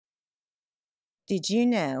Did you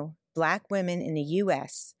know Black women in the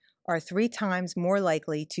U.S. are 3 times more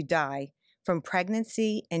likely to die from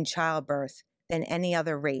pregnancy and childbirth than any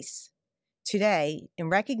other race? Today, in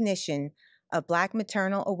recognition of Black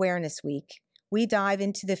Maternal Awareness Week, we dive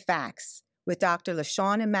into the facts with Dr.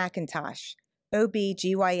 LaShauna McIntosh,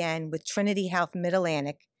 OB/GYN with Trinity Health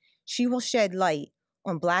Mid-Atlantic. She will shed light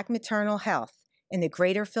on Black maternal health in the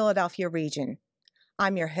greater Philadelphia region.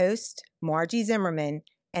 I'm your host, Margie Zimmerman,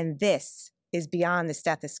 and this is Beyond the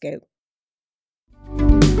Stethoscope.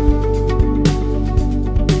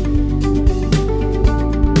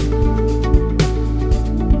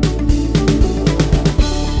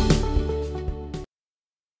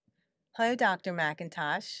 Hello, Dr.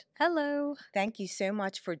 McIntosh. Hello. Thank you so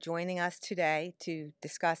much for joining us today to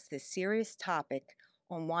discuss this serious topic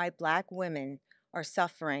on why Black women are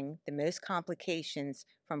suffering the most complications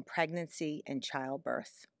from pregnancy and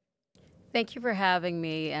childbirth. Thank you for having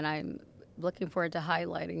me, and I'm looking forward to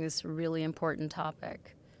highlighting this really important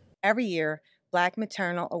topic. Every year, Black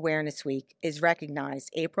Maternal Awareness Week is recognized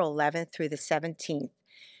April 11th through the 17th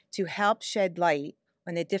to help shed light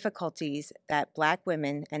on the difficulties that Black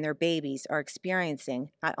women and their babies are experiencing,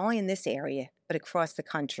 not only in this area, but across the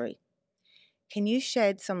country. Can you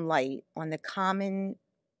shed some light on the common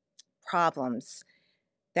problems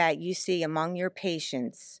that you see among your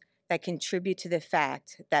patients that contribute to the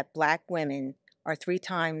fact that Black women are 3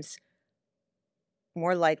 times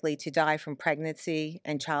more likely to die from pregnancy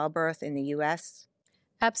and childbirth in the U.S.?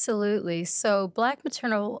 Absolutely. So Black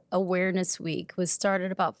Maternal Awareness Week was started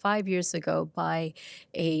about 5 years ago by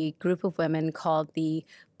a group of women called the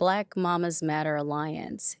Black Mamas Matter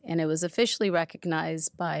Alliance, and it was officially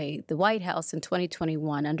recognized by the White House in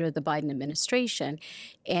 2021 under the Biden administration.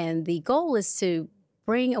 And the goal is to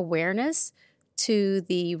bring awareness to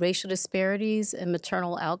the racial disparities in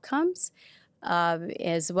maternal outcomes,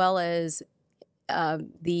 as well as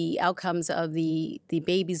the outcomes of the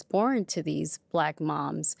babies born to these Black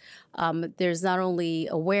moms. There's not only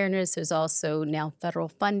awareness, there's also now federal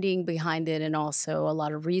funding behind it, and also a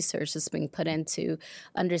lot of research that's being put into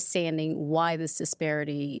understanding why this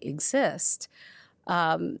disparity exists.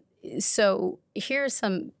 So here are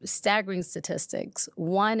some staggering statistics.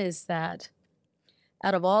 One is that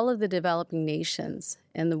out of all of the developed nations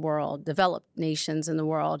in the world,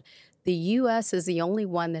 the U.S. is the only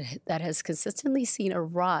one that has consistently seen a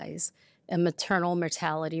rise in maternal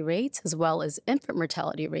mortality rates as well as infant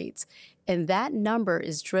mortality rates. And that number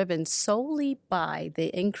is driven solely by the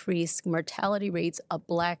increased mortality rates of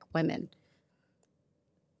Black women.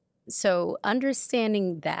 So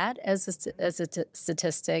understanding that as a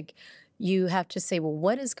statistic, you have to say, well,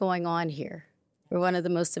 what is going on here? We're one of the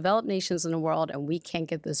most developed nations in the world, and we can't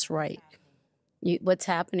get this right. What's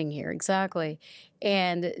happening here? Exactly.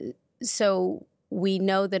 And so we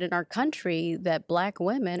know that in our country that Black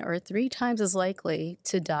women are 3 times as likely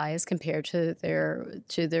to die as compared to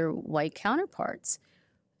their white counterparts.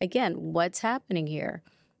 Again, what's happening here?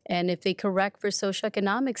 And if they correct for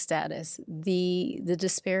socioeconomic status, the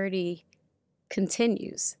disparity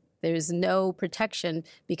continues. There's no protection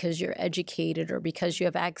because you're educated or because you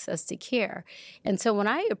have access to care. And so when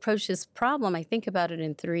I approach this problem, I think about it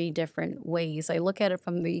in 3 different ways. I look at it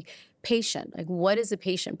from the patient, like what is the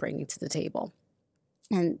patient bringing to the table?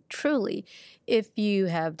 And truly, if you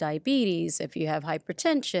have diabetes, if you have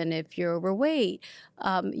hypertension, if you're overweight,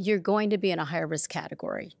 you're going to be in a higher risk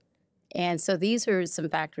category. And so these are some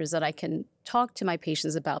factors that I can talk to my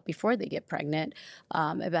patients about before they get pregnant,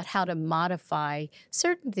 about how to modify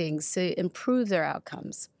certain things to improve their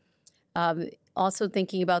outcomes. Also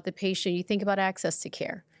thinking about the patient, you think about access to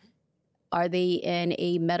care. Are they in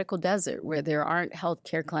a medical desert where there aren't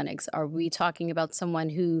healthcare clinics? Are we talking about someone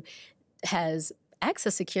who has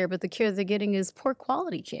access to care, but the care they're getting is poor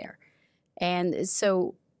quality care? And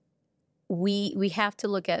so we have to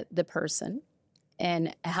look at the person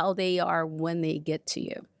and how they are when they get to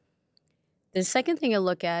you. The second thing I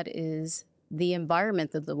look at is the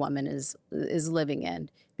environment that the woman is living in.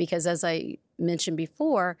 Because as I mentioned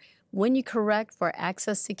before, when you correct for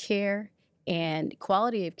access to care and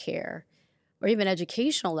quality of care, or even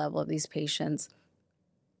educational level of these patients,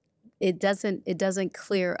 it doesn't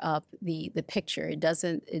clear up the picture. It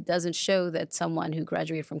doesn't show that someone who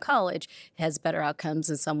graduated from college has better outcomes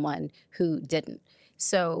than someone who didn't.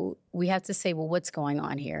 So we have to say, well, what's going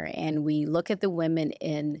on here? And we look at the women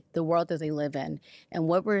in the world that they live in. And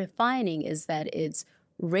what we're finding is that it's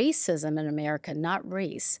racism in America, not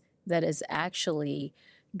race, that is actually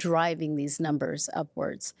driving these numbers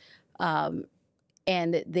upwards.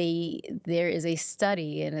 And there is a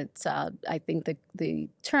study, and it's I think the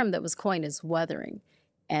term that was coined is weathering.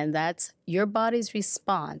 And that's your body's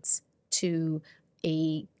response to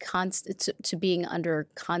to being under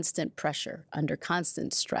constant pressure, under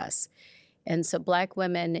constant stress. And so Black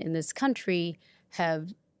women in this country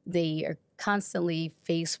they are constantly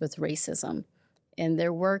faced with racism in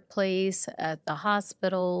their workplace, at the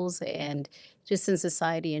hospitals, and just in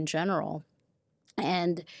society in general.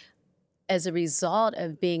 And as a result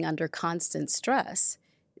of being under constant stress,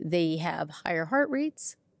 they have higher heart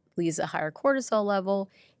rates, leads to a higher cortisol level,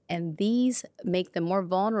 and these make them more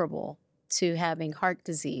vulnerable to having heart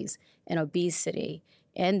disease and obesity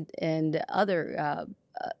and other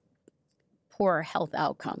poor health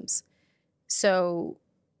outcomes. So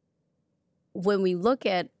when we look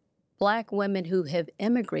at Black women who have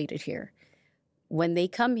immigrated here, when they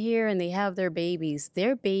come here and they have their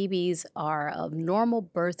babies are of normal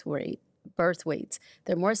birth weights.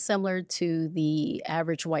 They're more similar to the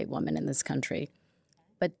average white woman in this country.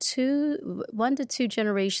 But 1 to 2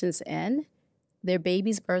 generations in, their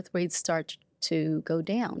babies' birth weights start to go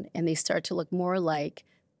down, and they start to look more like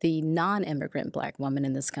the non-immigrant Black woman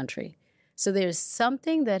in this country. So there's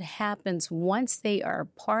something that happens once they are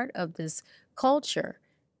part of this culture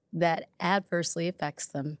that adversely affects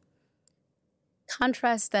them.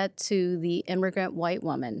 Contrast that to the immigrant white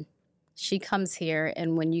woman. She comes here,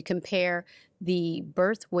 and when you compare the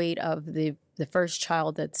birth weight of the first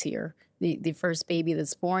child that's here, the first baby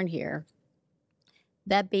that's born here,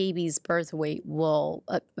 that baby's birth weight will,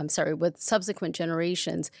 with subsequent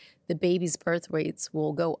generations, the baby's birth weights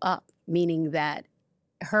will go up, meaning that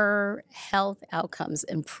her health outcomes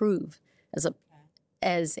improve as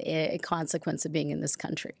a consequence of being in this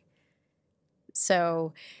country.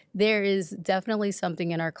 So there is definitely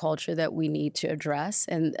something in our culture that we need to address,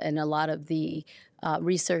 and a lot of the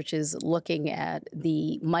research is looking at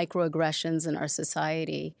the microaggressions in our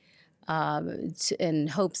society in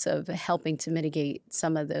hopes of helping to mitigate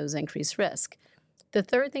some of those increased risk. The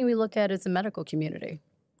third thing we look at is the medical community.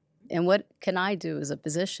 And what can I do as a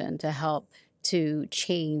physician to help to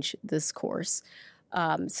change this course?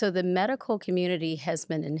 So the medical community has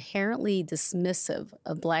been inherently dismissive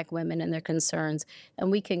of Black women and their concerns,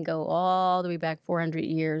 and we can go all the way back 400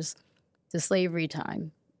 years to slavery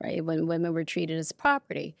time, right, when women were treated as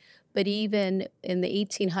property. But even in the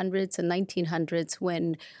 1800s and 1900s,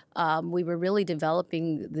 when we were really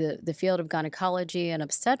developing the field of gynecology and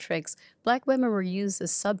obstetrics, Black women were used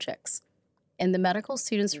as subjects. And the medical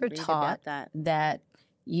students were taught that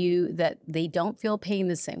they don't feel pain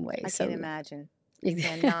the same way. I can't imagine. I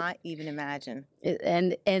cannot even imagine.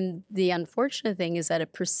 And the unfortunate thing is that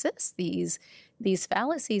it persists. These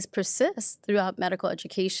fallacies persist throughout medical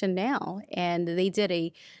education now. And they did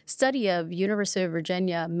a study of University of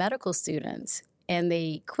Virginia medical students, and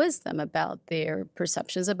they quizzed them about their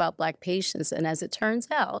perceptions about Black patients. And as it turns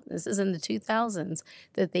out, this is in the 2000s,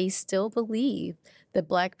 that they still believe that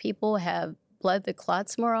Black people have blood that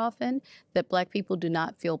clots more often, that Black people do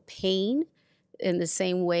not feel pain in the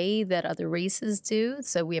same way that other races do.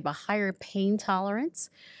 So we have a higher pain tolerance,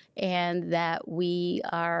 and that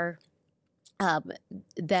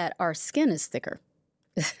that our skin is thicker.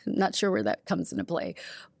 Not sure where that comes into play.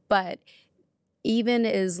 But even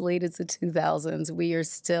as late as the 2000s, we are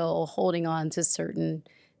still holding on to certain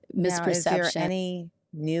misperceptions. Now, is there any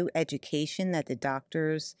new education that the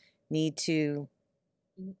doctors need to?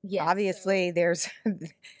 Yes. Obviously,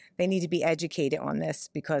 they need to be educated on this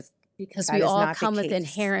because we all come with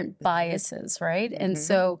inherent biases, right? And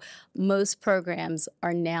so most programs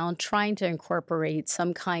are now trying to incorporate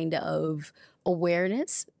some kind of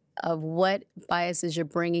awareness of what biases you're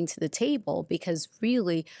bringing to the table, because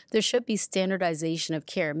really there should be standardization of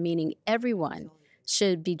care, meaning everyone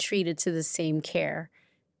should be treated to the same care,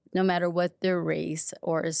 no matter what their race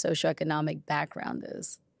or socioeconomic background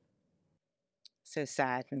is. So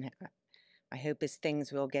sad. And I hope as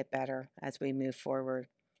things will get better as we move forward.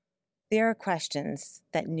 There are questions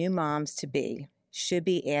that new moms-to-be should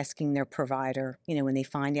be asking their provider, when they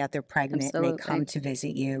find out they're pregnant. Absolutely. And they come to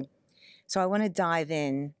visit you. So I want to dive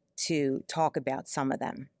in to talk about some of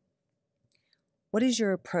them. What is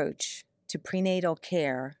your approach to prenatal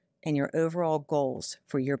care and your overall goals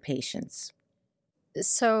for your patients?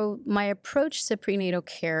 So my approach to prenatal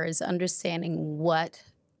care is understanding what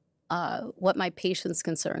my patients'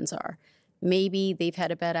 concerns are. Maybe they've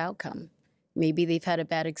had a bad outcome. Maybe they've had a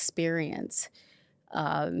bad experience.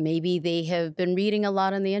 Maybe they have been reading a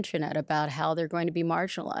lot on the internet about how they're going to be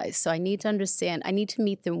marginalized. So I need to understand, I need to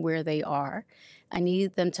meet them where they are. I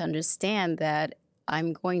need them to understand that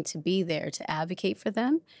I'm going to be there to advocate for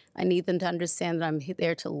them. I need them to understand that I'm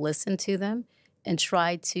there to listen to them and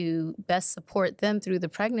try to best support them through the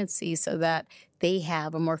pregnancy so that they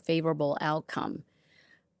have a more favorable outcome.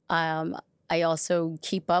 I also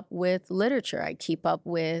keep up with literature. I keep up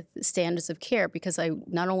with standards of care because I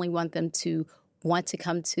not only want them to want to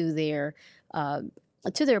come to their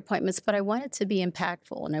appointments, but I want it to be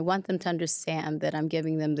impactful, and I want them to understand that I'm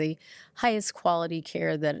giving them the highest quality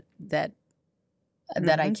care that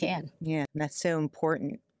I can. Yeah, that's so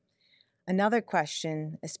important. Another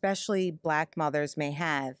question, especially Black mothers may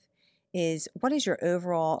have, is what is your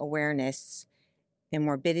overall awareness in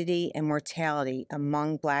morbidity and mortality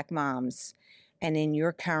among Black moms? And in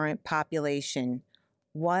your current population,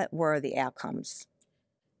 what were the outcomes?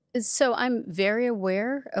 So I'm very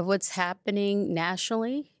aware of what's happening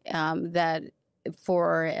nationally, that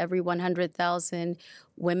for every 100,000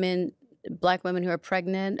 women, Black women who are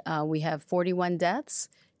pregnant, we have 41 deaths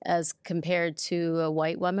as compared to a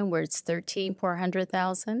white woman where it's 13 per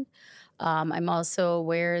 100,000. I'm also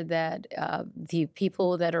aware that the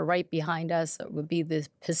people that are right behind us would be the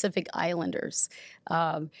Pacific Islanders.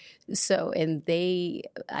 And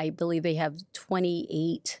I believe they have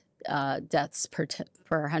 28 deaths per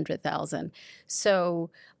 100,000.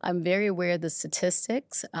 So I'm very aware of the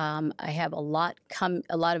statistics. I have a lot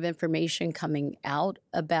of information coming out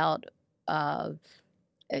about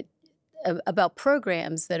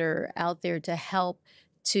programs that are out there to help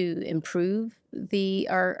to improve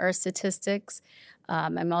our statistics.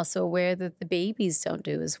 I'm also aware that the babies don't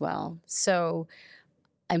do as well. So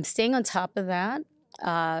I'm staying on top of that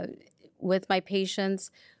with my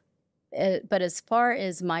patients. But as far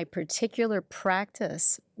as my particular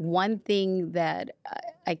practice, one thing that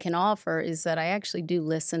I can offer is that I actually do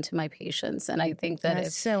listen to my patients. And I think that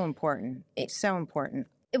That's so important. It's so important.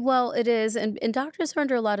 Well, it is. And doctors are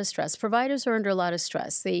under a lot of stress. Providers are under a lot of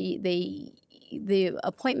stress. The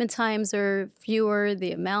appointment times are fewer,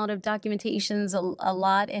 the amount of documentation's a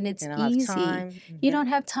lot, and it's easy. You don't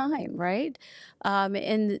have time, right?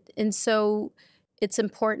 And so it's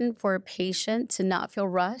important for a patient to not feel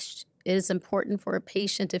rushed. It is important for a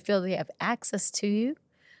patient to feel they have access to you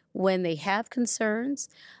when they have concerns.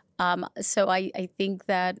 So I think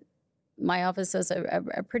that my office does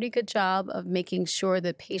a pretty good job of making sure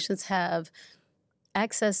that patients have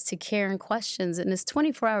access to care and questions, and it's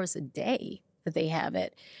 24 hours a day that they have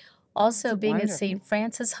it. Also, That's being wonderful. at St.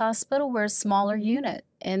 Francis Hospital, we're a smaller unit,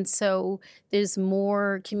 and so there's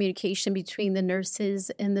more communication between the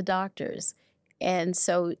nurses and the doctors. And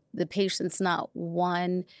so the patient's not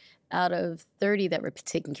one out of 30 that we're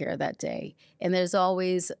taking care of that day. And there's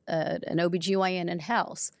always an OBGYN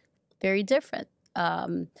in-house. Very different.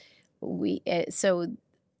 So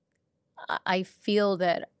I feel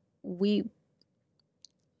that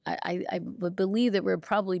I would believe that we're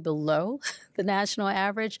probably below the national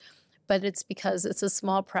average, but it's because it's a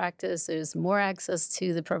small practice. There's more access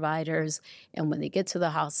to the providers, and when they get to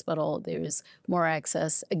the hospital, there's more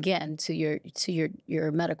access again to your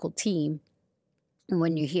medical team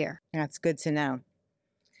when you're here. That's good to know.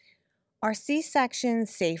 Are C-sections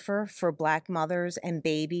safer for Black mothers and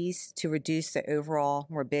babies to reduce the overall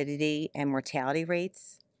morbidity and mortality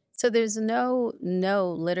rates? So there's no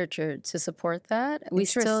literature to support that. We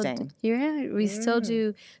still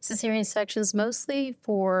do cesarean sections mostly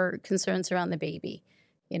for concerns around the baby.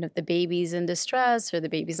 If the baby's in distress or the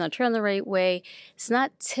baby's not turned the right way. It's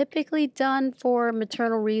not typically done for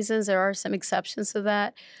maternal reasons. There are some exceptions to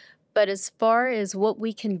that. But as far as what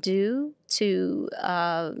we can do to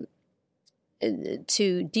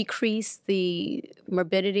decrease the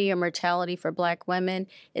morbidity or mortality for Black women,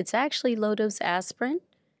 it's actually low-dose aspirin.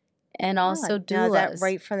 And also doulas. Now, is that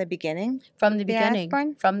right from the beginning? From the beginning.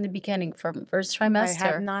 Aspirin? From the beginning, from first trimester.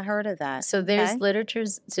 I have not heard of that. So there's literature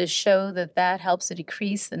to show that helps to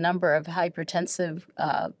decrease the number of hypertensive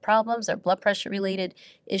problems or blood pressure-related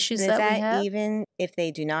issues that we have. Even if they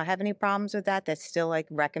do not have any problems with that, that's still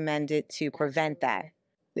recommended to prevent that?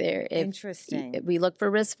 Interesting. We look for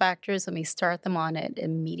risk factors and we start them on it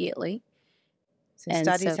immediately. So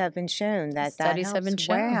studies have been shown that studies have been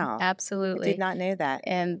shown. Wow. Absolutely. I did not know that.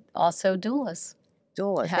 And also doulas.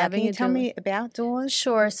 Doulas. Can you tell me about doulas?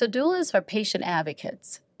 Sure. So doulas are patient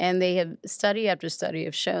advocates. And they have study after study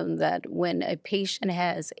have shown that when a patient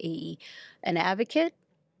has an advocate,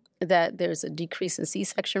 that there's a decrease in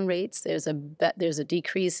C-section rates, there's a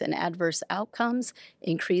decrease in adverse outcomes,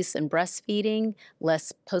 increase in breastfeeding,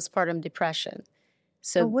 less postpartum depression.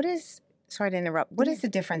 So sorry to interrupt. What is the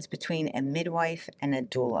difference between a midwife and a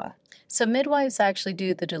doula? So midwives actually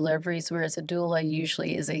do the deliveries, whereas a doula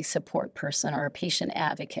usually is a support person or a patient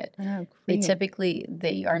advocate. Oh, great.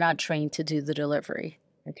 They are not trained to do the delivery.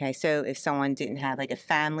 Okay, so if someone didn't have a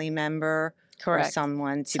family member for Correct.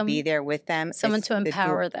 someone to be there with them. Someone to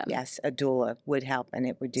empower them. Yes, a doula would help, and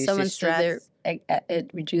it reduces Someone stress.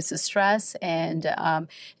 it reduces stress, and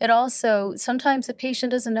it also, sometimes the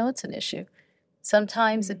patient doesn't know it's an issue.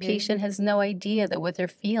 Sometimes the patient has no idea that what they're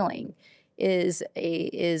feeling is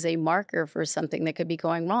a marker for something that could be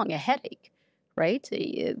going wrong, a headache, right?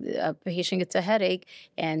 A patient gets a headache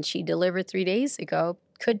and she delivered 3 days ago,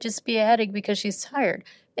 could just be a headache because she's tired.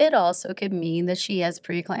 It also could mean that she has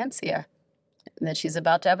preeclampsia, that she's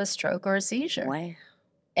about to have a stroke or a seizure. Wow.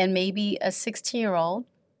 And maybe a 16-year-old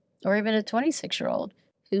or even a 26-year-old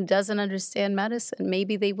who doesn't understand medicine,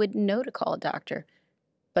 maybe they wouldn't know to call a doctor.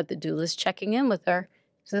 But the doula's checking in with her.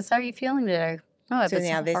 Says, how are you feeling today? Oh, So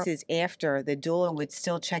now this is after the doula would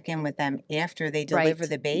still check in with them after they deliver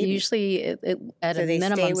the baby. Usually at so a they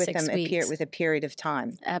minimum stay with 6 them weeks. with a period of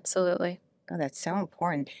time. Absolutely. Oh, that's so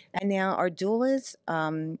important. And now, are doulas,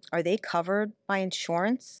 are they covered by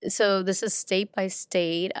insurance? So this is state by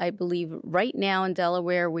state. I believe right now in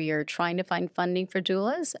Delaware, we are trying to find funding for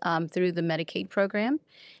doulas through the Medicaid program.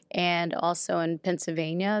 And also in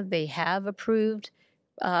Pennsylvania, they have approved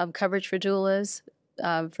coverage for doulas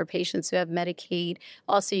for patients who have Medicaid.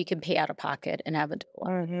 Also, you can pay out of pocket and have a doula.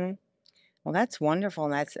 Mm-hmm. Well, that's wonderful.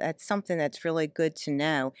 And that's something that's really good to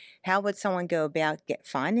know. How would someone go about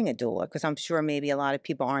finding a doula? Because I'm sure maybe a lot of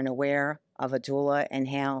people aren't aware of a doula and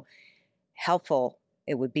how helpful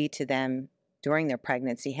it would be to them during their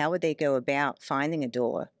pregnancy. How would they go about finding a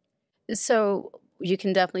doula? So you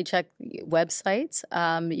can definitely check websites.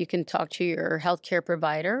 You can talk to your healthcare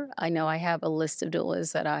provider. I know I have a list of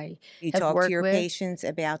doulas that I You have talk worked to your with. patients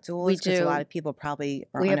about doulas? We Because a lot do. of people probably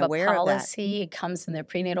are We have a unaware of that. policy. It comes in their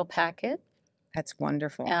prenatal packet. That's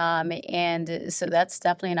wonderful. And so that's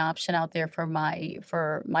definitely an option out there for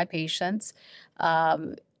my patients.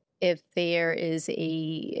 If there is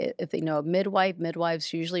if they know a midwife,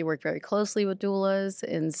 midwives usually work very closely with doulas,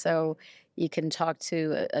 and so you can talk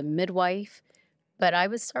to a midwife. But I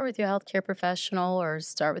would start with your healthcare professional or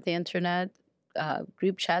start with the internet,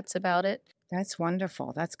 group chats about it. That's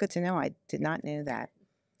wonderful. That's good to know. I did not know that.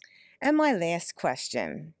 And my last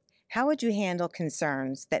question, how would you handle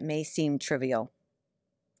concerns that may seem trivial?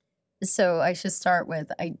 So I should start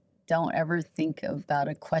with, I don't ever think about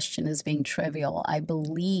a question as being trivial. I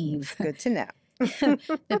believe Good to know.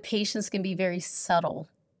 the patients can be very subtle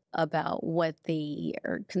about what they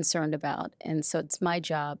are concerned about. And so it's my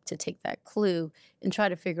job to take that clue and try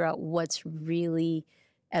to figure out what's really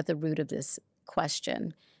at the root of this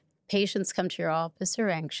question. Patients come to your office, they're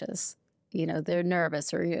anxious, they're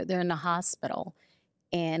nervous, or they're in the hospital,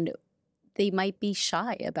 and they might be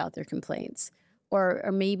shy about their complaints, or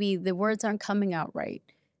maybe the words aren't coming out right.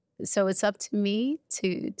 So it's up to me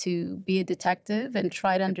to be a detective and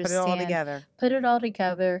try to understand. Put it all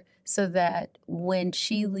together so that when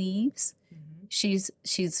she leaves, she's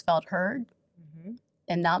felt heard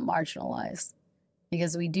and not marginalized.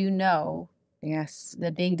 Because we do know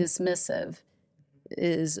that being dismissive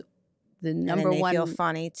is the number one. And they feel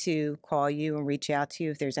funny to call you and reach out to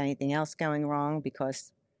you if there's anything else going wrong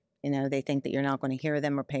because they think that you're not going to hear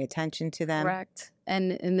them or pay attention to them. Correct.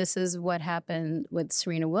 And this is what happened with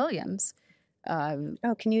Serena Williams. Can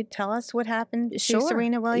you tell us what happened to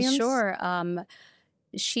Serena Williams? Sure.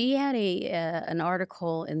 She had an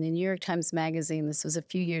article in the New York Times Magazine. This was a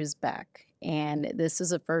few years back. And this was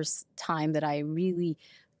the first time that I really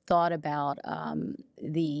thought about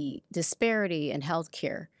the disparity in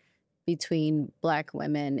healthcare between Black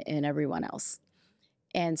women and everyone else.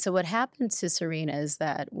 And so what happened to Serena is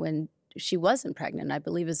that when she wasn't pregnant, I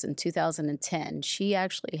believe it was in 2010, she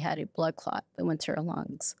actually had a blood clot that went to her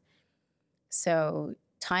lungs. So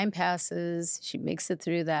time passes, she makes it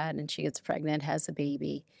through that, and she gets pregnant, has a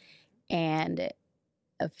baby. And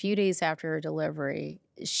a few days after her delivery,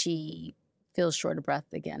 she feels short of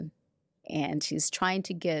breath again. And she's trying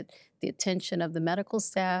to get the attention of the medical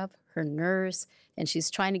staff, her nurse, and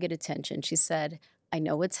she's trying to get attention. She said, I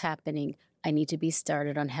know what's happening. I need to be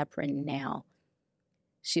started on heparin now.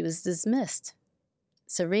 She was dismissed.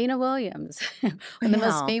 Serena Williams, one of the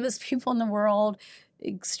most famous people in the world,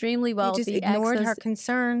 extremely wealthy. They just ignored her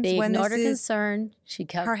concerns. They ignored her concern. She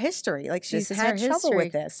kept her history. Like she's had trouble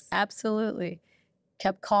with this. Absolutely.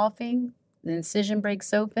 Kept coughing. The incision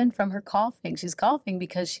breaks open from her coughing. She's coughing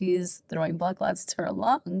because she's throwing blood clots to her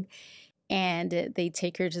lung. And they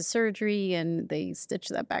take her to surgery and they stitch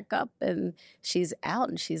that back up and she's out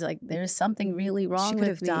and she's like, there's something really wrong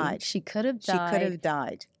with me. She could have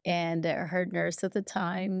died. And her nurse at the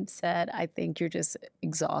time said, I think you're just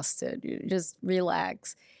exhausted. You just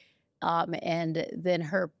relax. And then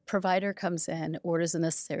her provider comes in, orders a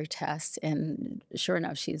necessary test, and sure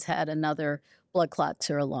enough, she's had another blood clot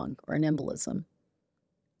to her lung or an embolism.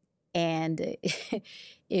 And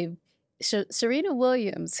if Serena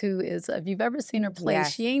Williams, who is, if you've ever seen her play,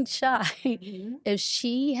 Yes. she ain't shy. Mhm. If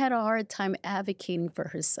she had a hard time advocating for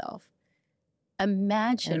herself,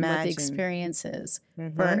 imagine what the experience is for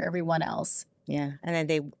Mhm. everyone else. Yeah, and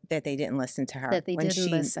then they didn't listen to her. That they when didn't she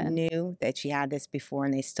listen. knew that she had this before,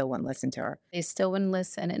 and they still wouldn't listen to her. They still wouldn't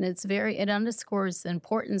listen. And it underscores the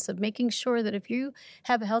importance of making sure that if you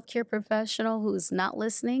have a healthcare professional who's not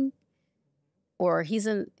listening, or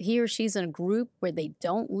he or she's in a group where they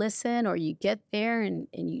don't listen, or you get there and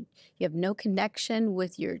you have no connection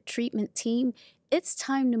with your treatment team, it's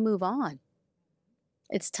time to move on.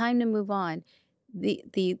 It's time to move on. The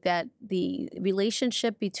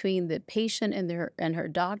relationship between the patient and her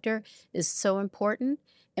doctor is so important,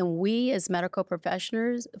 and we as medical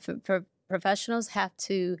professionals have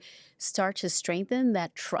to start to strengthen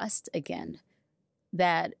that trust again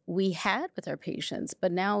that we had with our patients,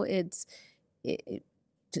 but now it's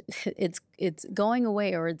going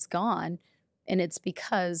away, or it's gone, and it's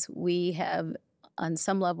because we have on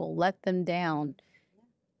some level let them down,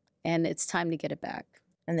 and it's time to get it back.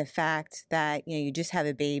 And the fact that, you just have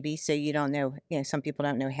a baby, so you don't know, some people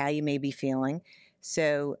don't know how you may be feeling.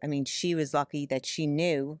 So, I mean, she was lucky that she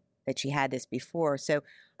knew that she had this before. So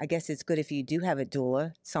I guess it's good if you do have a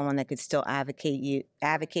doula, someone that could still advocate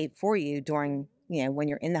for you during, when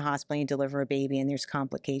you're in the hospital and you deliver a baby and there's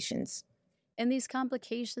complications. And these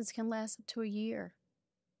complications can last up to a year.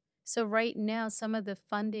 So right now, some of the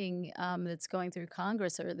funding that's going through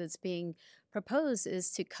Congress or that's being proposed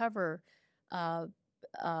is to cover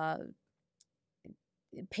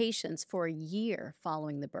patients for a year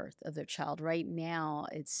following the birth of their child. Right now,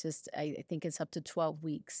 it's just, I think it's up to 12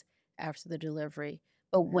 weeks after the delivery.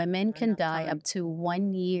 But women can die up to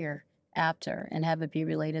 1 year after and have it be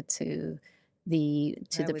related to the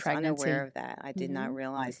pregnancy. I was unaware of that. I did not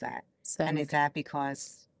realize that. So, and is that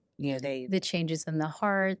because, the changes in the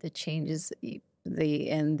heart, the changes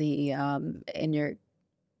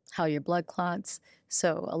how your blood clots.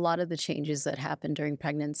 So a lot of the changes that happen during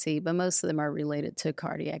pregnancy, but most of them are related to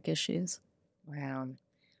cardiac issues. Wow.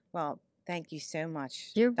 Well, thank you so much,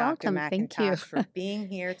 You're Dr. welcome. Thank you. McIntosh, for being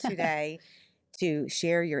here today to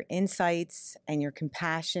share your insights and your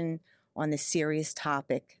compassion on the serious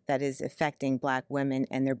topic that is affecting Black women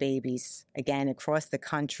and their babies, again, across the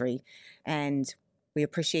country. And we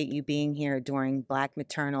appreciate you being here during Black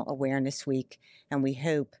Maternal Awareness Week, and we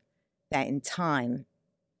hope that in time,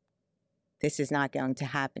 this is not going to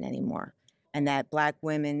happen anymore, and that Black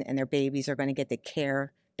women and their babies are going to get the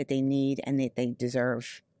care that they need and that they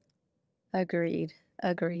deserve. Agreed.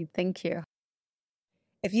 Thank you.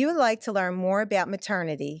 If you would like to learn more about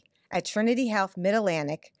maternity at Trinity Health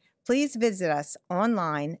Mid-Atlantic, please visit us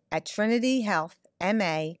online at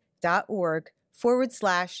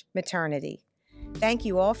trinityhealthma.org/maternity. Thank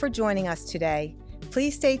you all for joining us today.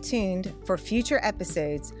 Please stay tuned for future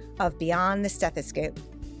episodes of Beyond the Stethoscope.